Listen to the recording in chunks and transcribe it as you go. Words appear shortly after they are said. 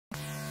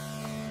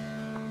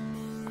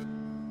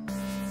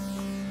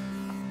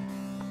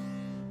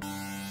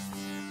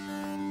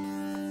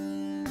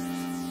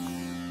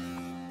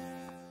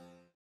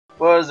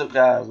What is up,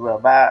 guys? We're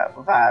back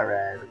with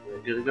Iran. We're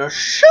gonna go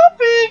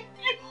shopping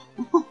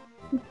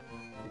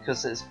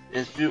because it's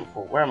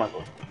beautiful. Where am I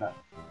going? No.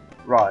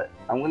 Right,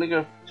 I'm gonna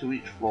go to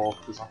each floor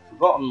because I've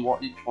forgotten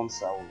what each one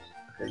sells.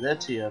 Okay, they're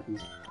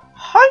TMs.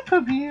 Hyper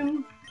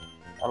Beam.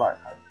 I like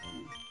Hyper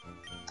Beam.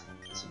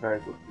 It's a very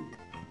good move.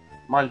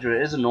 Mind you,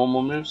 it is a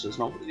normal move, so it's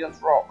not good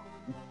against rock.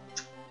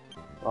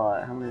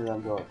 Right, how many of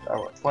them got? I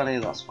got 20.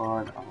 That's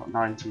fine. I got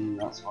 19.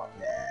 That's fine.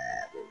 Yeah.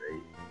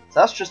 So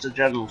that's just a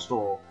general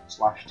store /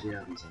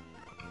 TMs.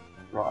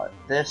 Right,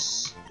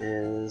 this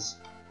is.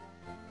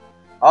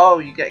 Oh,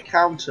 you get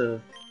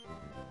counter.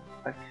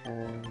 Okay.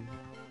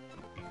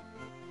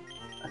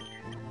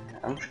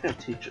 I'm just gonna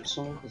teach it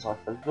something because I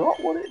forgot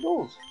what it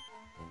does.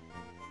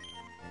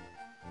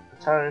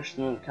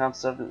 Retaliation counter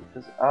 7.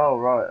 Oh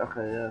right,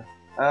 okay,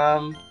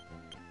 yeah.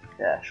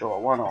 Yeah, sure.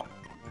 Why not?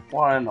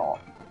 Why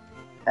not?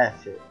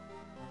 F it.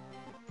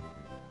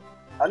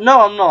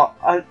 No, I'm not.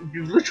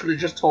 You literally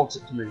just taught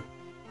it to me.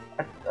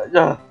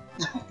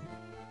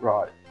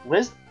 Right,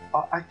 where's...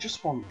 I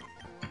just want...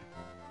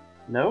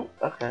 No?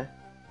 Okay.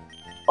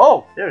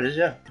 Oh, here it is,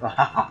 yeah.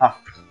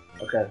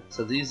 Okay,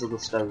 so these are the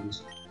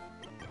stones.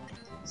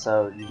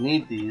 So you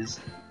need these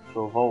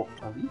to evolve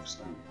a leaf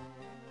stone.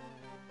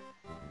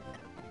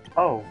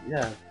 Oh,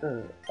 yeah,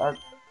 good. I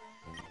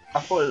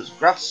thought it was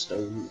grass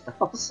stone.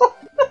 What's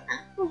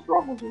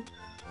wrong with you?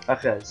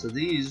 Okay, so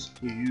these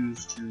you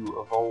use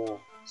to evolve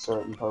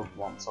certain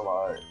Pokemon, so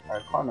I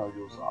kind of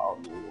use that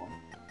on the one.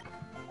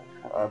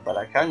 But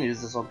I can use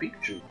this on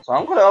Pikachu, so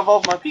I'm going to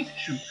evolve my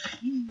Pikachu.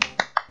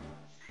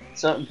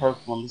 Certain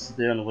Pokemon, this is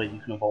the only way you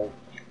can evolve,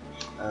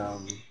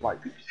 like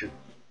Pikachu.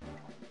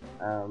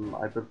 And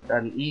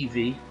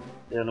Eevee,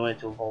 the only way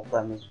to evolve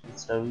them is with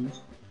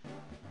stones,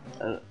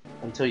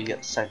 until you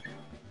get to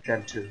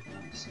Gen 2.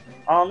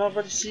 Oh,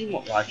 nobody's seen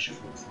what Raichu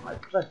looks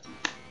like. Bloody.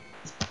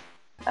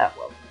 Ah,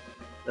 well,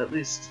 at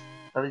least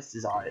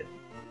his eye.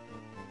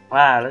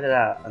 Wow, look at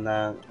that, and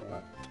then,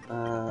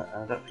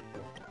 I don't think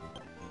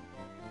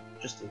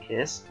just in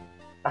case.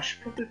 I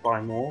should probably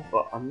buy more,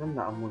 but I'm running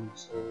out of money,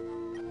 so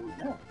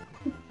yeah.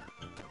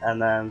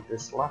 And then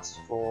this last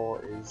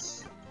 4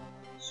 is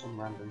some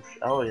random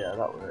oh yeah,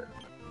 that was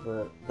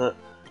it.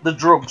 The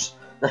drugs.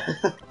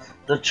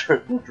 the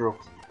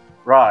drugs.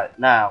 Right,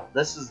 now,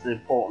 this is the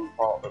important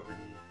part that we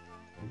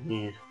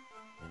need.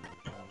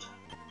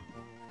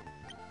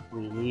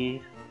 We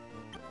need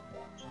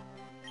water.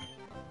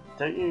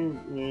 Don't you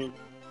need...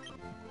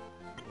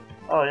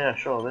 Oh yeah,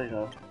 sure, there you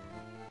go.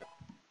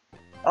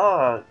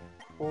 Oh,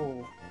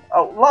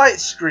 light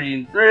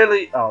screen,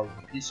 really? Oh,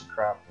 you piece of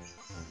crap.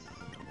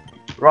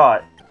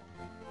 Right,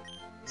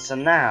 so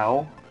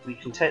now we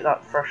can take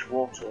that fresh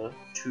water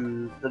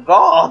to the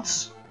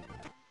guards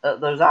at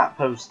those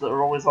outposts that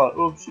are always like,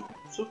 oh, I'm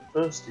so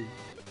thirsty,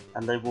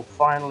 and they will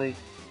finally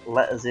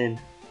let us in.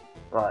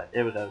 Right,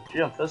 here we go.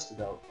 Gee, I'm thirsty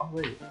though. Oh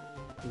wait,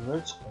 the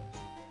road's closed.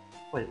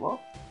 Wait, what?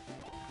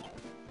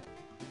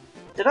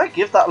 Did I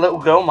give that little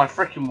girl my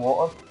freaking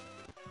water?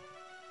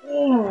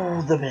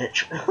 Ooh, the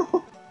bitch.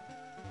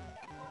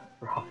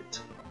 Right.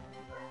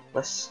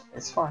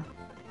 It's fine.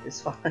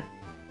 It's fine.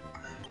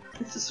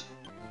 This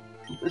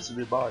will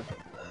be mine.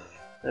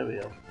 There we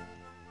go.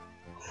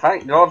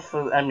 Thank God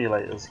for the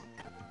emulators.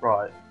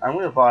 Right, I'm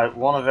gonna buy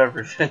one of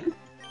everything,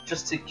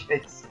 just in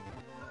case.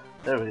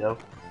 There we go.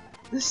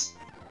 This...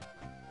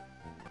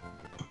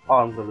 Oh,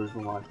 I'm gonna lose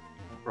my mind.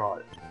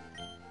 Right.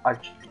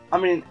 I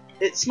mean,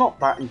 it's not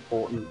that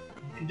important.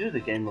 You can do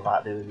the game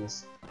without doing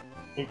this.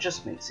 It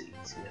just makes it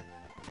easier.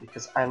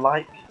 Because I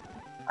like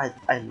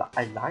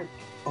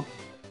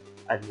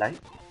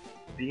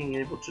being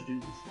able to do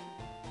this.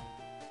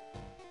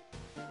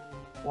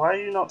 Why are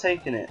you not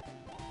taking it?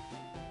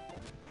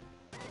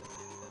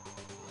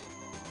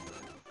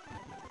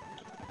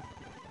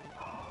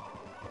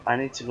 I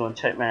need to go and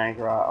take my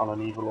anger out on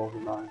an evil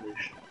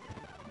organization.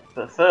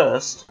 But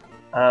first,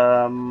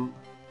 I've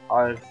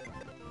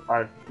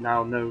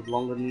now no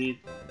longer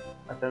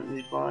I don't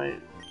need my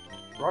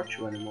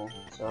Raichu anymore.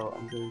 So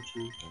I'm going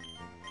to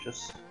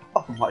just...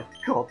 Oh my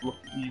god, look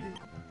at you.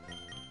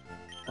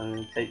 I'm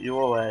going to take you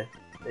away.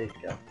 There you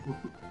go.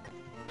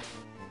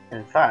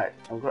 In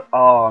fact, I'm going...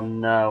 Oh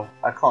no,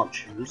 I can't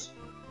choose.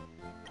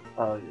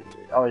 Oh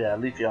yeah,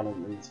 Leafy on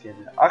in this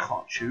game. I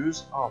can't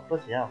choose. Oh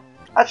bloody hell.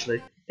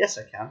 Actually, yes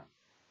I can.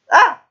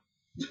 Ah!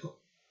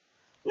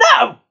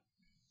 No!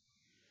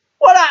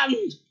 What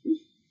happened?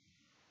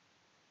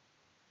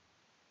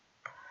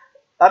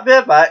 I'll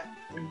be back.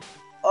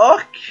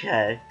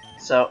 Okay.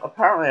 So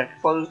apparently I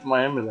closed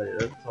my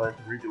emulator, so I had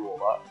to redo all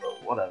that,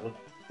 but whatever.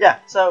 Yeah,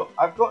 so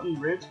I've gotten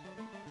rid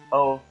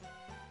of...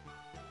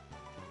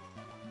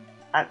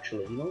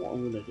 Actually, you know what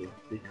I'm going to do?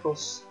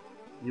 Because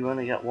you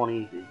only get one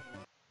Eevee.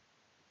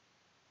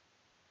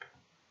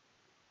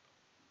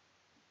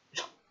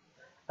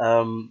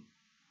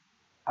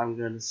 I'm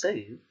going to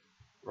save,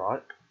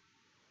 right?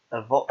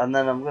 And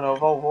then I'm going to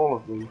evolve all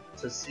of them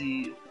to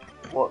see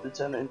what they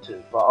turn it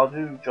into. But I'll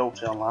do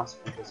Jolteon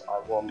last because I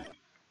want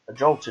a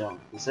Jolteon.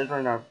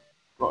 Considering I've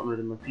gotten rid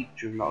of my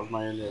Pikachu and that was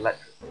my only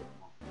electric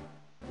Pokemon.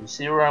 You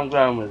see where I'm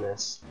going with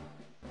this?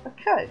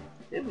 Okay,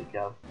 here we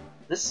go.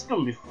 This is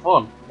gonna be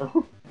fun.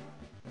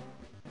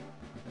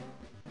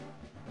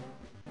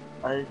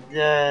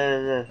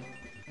 Yeah.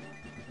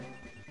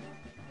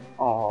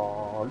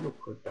 Oh, look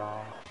at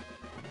that.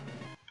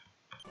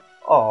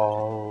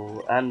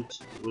 Oh, and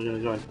we're gonna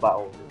go into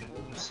battle.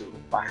 We'll just see what the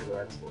back of the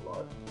heads look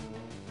like.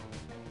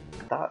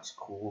 That's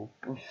cool.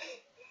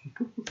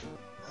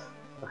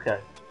 Okay,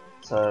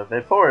 so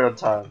Vaporeon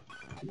time.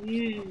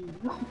 Yee.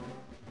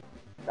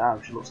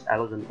 Damn, she looks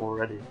elegant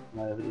already.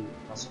 No,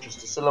 that's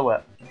just a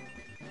silhouette.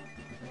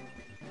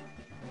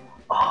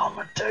 Oh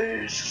my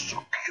days, so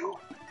cute.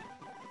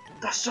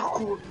 That's so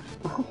cool.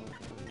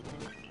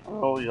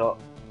 Oh, we got.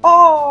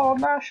 Oh,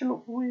 now she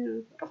looks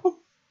weird.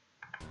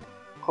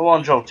 Come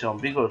on,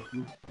 Jolteon, be good.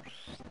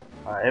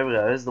 Alright, here we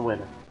go. Here's the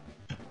winner.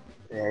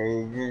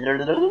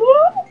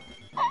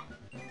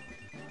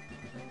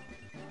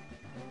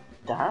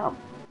 Damn.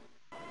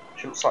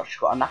 She looks like she's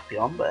got a nappy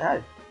on, but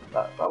hey,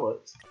 that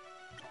works.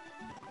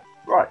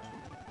 Right.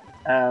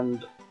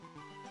 And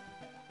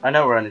I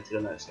know where I need to go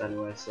next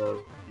anyway,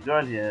 so you go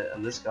in here,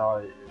 and this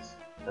guy is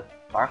a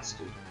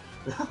bastard.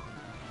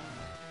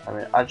 I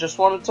mean, I just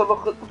wanted to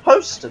look at the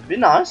poster, be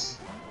nice.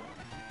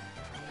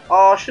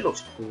 Oh, she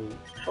looks cool.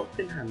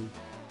 Helping hand.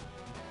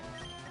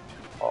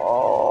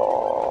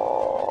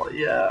 Oh,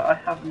 yeah, I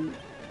haven't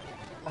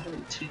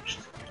teach.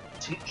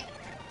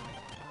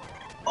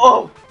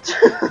 Oh!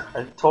 I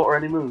haven't taught her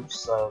any moves,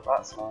 so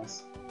that's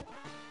nice.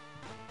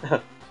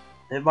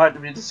 It might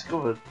be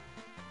discovered.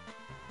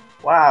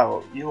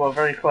 Wow, you are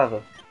very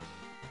clever.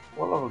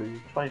 What level are you?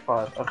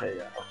 25. Okay,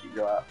 yeah, I'll keep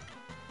you out.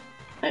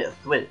 Hey, a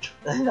Twitch.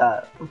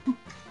 Yeah.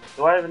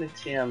 Do I have any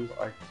TMs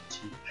I can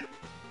teach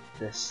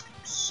this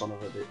son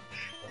of a bitch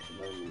at the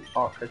moment?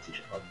 Oh, can I teach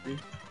it how to do?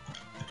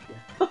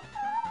 Yeah.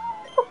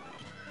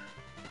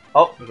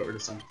 Oh, I got rid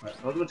of some parts.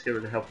 I was going to get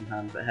rid of Helping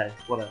Hand, but hey,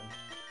 whatever.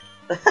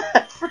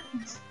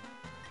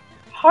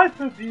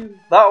 Hyper View!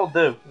 That'll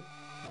do!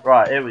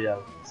 Right, here we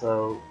go.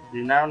 So,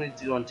 we now need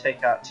to go and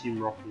take out Team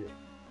Rocket.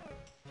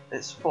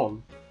 It's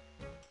fun.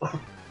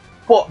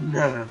 What?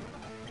 No!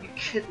 You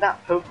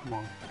kidnap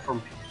Pokemon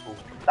from people.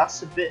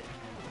 That's a bit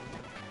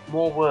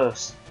more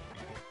worse.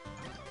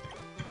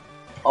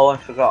 Oh, I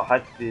forgot.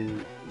 Hyper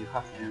Beam, you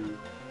have to.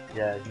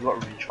 Yeah, you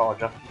got to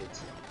recharge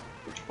afterwards.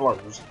 Which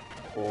blows.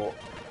 Or.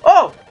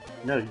 Oh!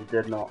 No, you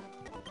did not.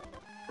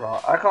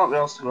 Right, I can't be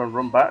asked to go and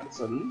run back,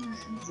 so let me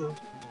just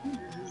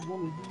use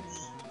one of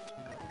these.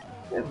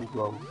 There we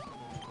go.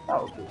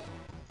 That'll do.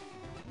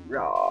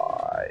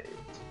 Right.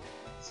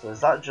 So is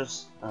that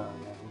just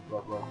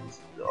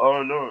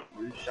oh no,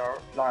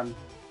 restart plan.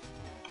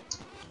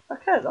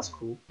 Okay, that's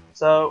cool.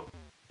 So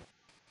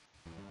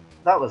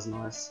that was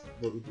nice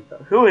that we did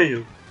that. Who are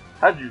you?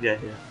 How did you get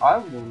here? I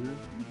wonder.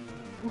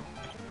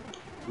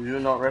 Do you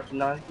not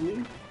recognize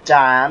me?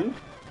 Dan?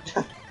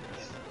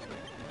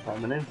 My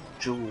name's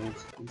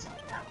Jules.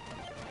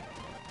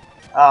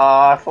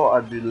 Ah, I thought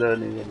I'd be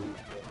learning anything.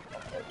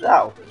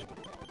 That'll do.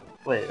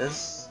 Wait,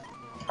 there's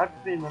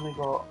I've been only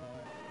got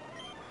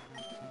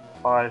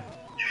 5.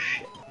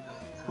 Shit.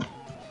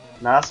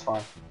 Nah, that's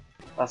fine.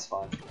 That's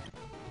fine.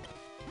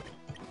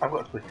 I've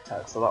got a quick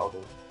attack, so that'll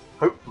do.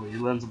 Hopefully he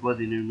learns a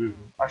bloody new move.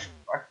 I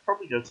could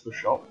probably go to the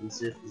shop and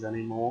see if there's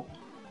any more.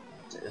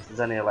 If there's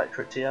any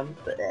electric TM,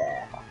 but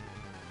yeah.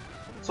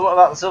 So what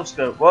about the Silph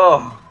Scope?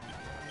 Whoa!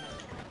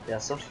 Yeah,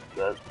 Silph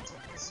Scope.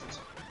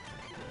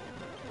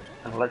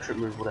 An electric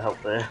move would have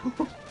helped there.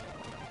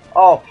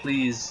 Oh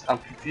please, I'm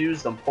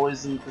confused, I'm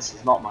poisoned, this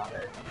is not my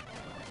day.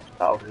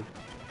 That'll do.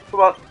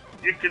 Come on,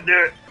 you can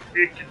do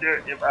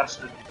it, you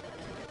bastard.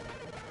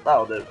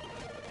 That'll do.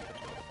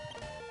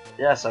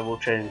 Yes, I will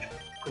change,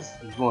 because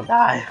he's gonna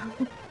die.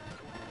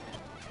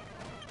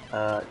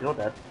 You're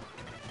dead.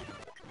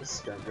 This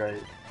is going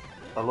great.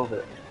 I love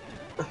it.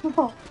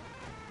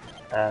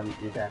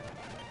 You're dead.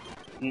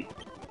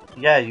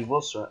 Yeah, you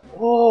will surrender.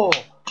 Oh!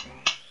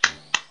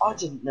 I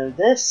didn't know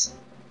this.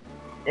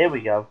 Here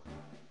we go.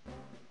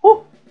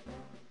 Whew.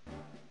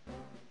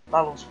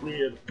 That looks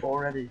weird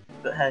already,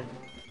 but hey.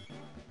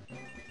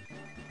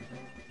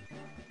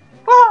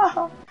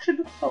 Ah! She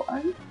looks so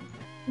angry.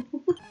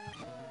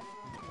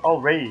 Oh,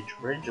 Rage.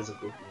 Rage is a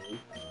good name.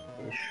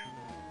 Ish.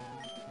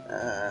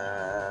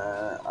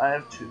 I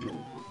have 2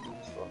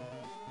 minutes for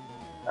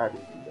I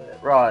didn't do it.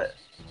 Right.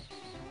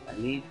 I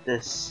need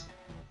this.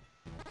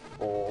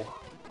 Or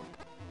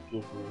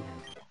give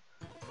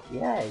me.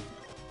 Yay!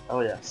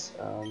 Oh yes.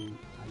 I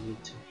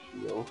need to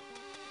heal.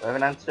 Do I have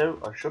an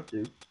antidote? I should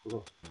do.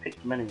 Because I've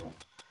picked many ones.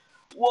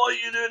 What are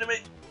you doing to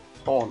me?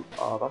 Horn.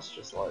 Oh, that's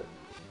just like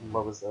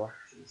lowers their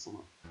action or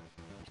something.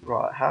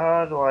 Right,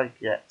 how do I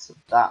get to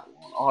that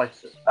one? Oh,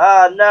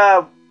 ah,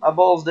 no! I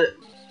ballsed it.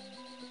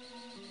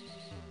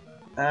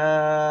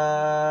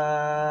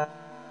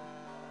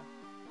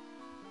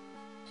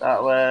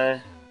 That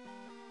way.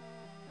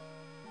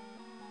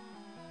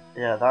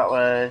 Yeah, that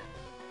way.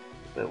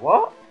 Wait,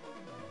 what?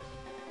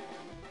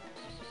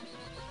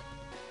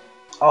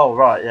 Oh,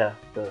 right, yeah.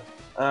 Good.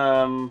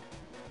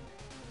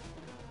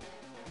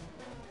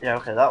 Yeah,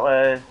 okay, that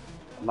way,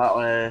 and that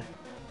way,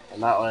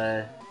 and that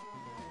way.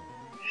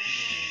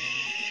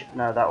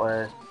 No, that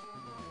way.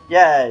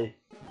 Yay!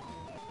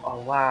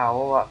 Oh wow,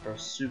 all that for a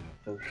super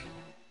potion.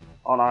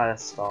 On Iron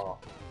Star.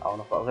 Oh,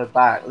 and I've got to go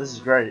back. This is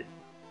great.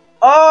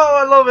 Oh,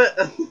 I love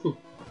it!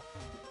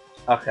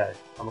 Okay,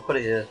 I'm gonna put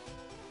it here.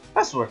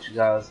 That's what you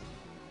guys.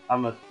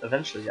 I'm gonna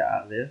eventually get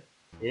out of here.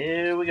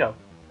 Here we go.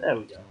 There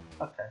we go.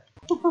 Okay.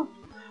 Hope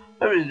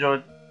you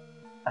enjoyed.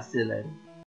 I'll see you later.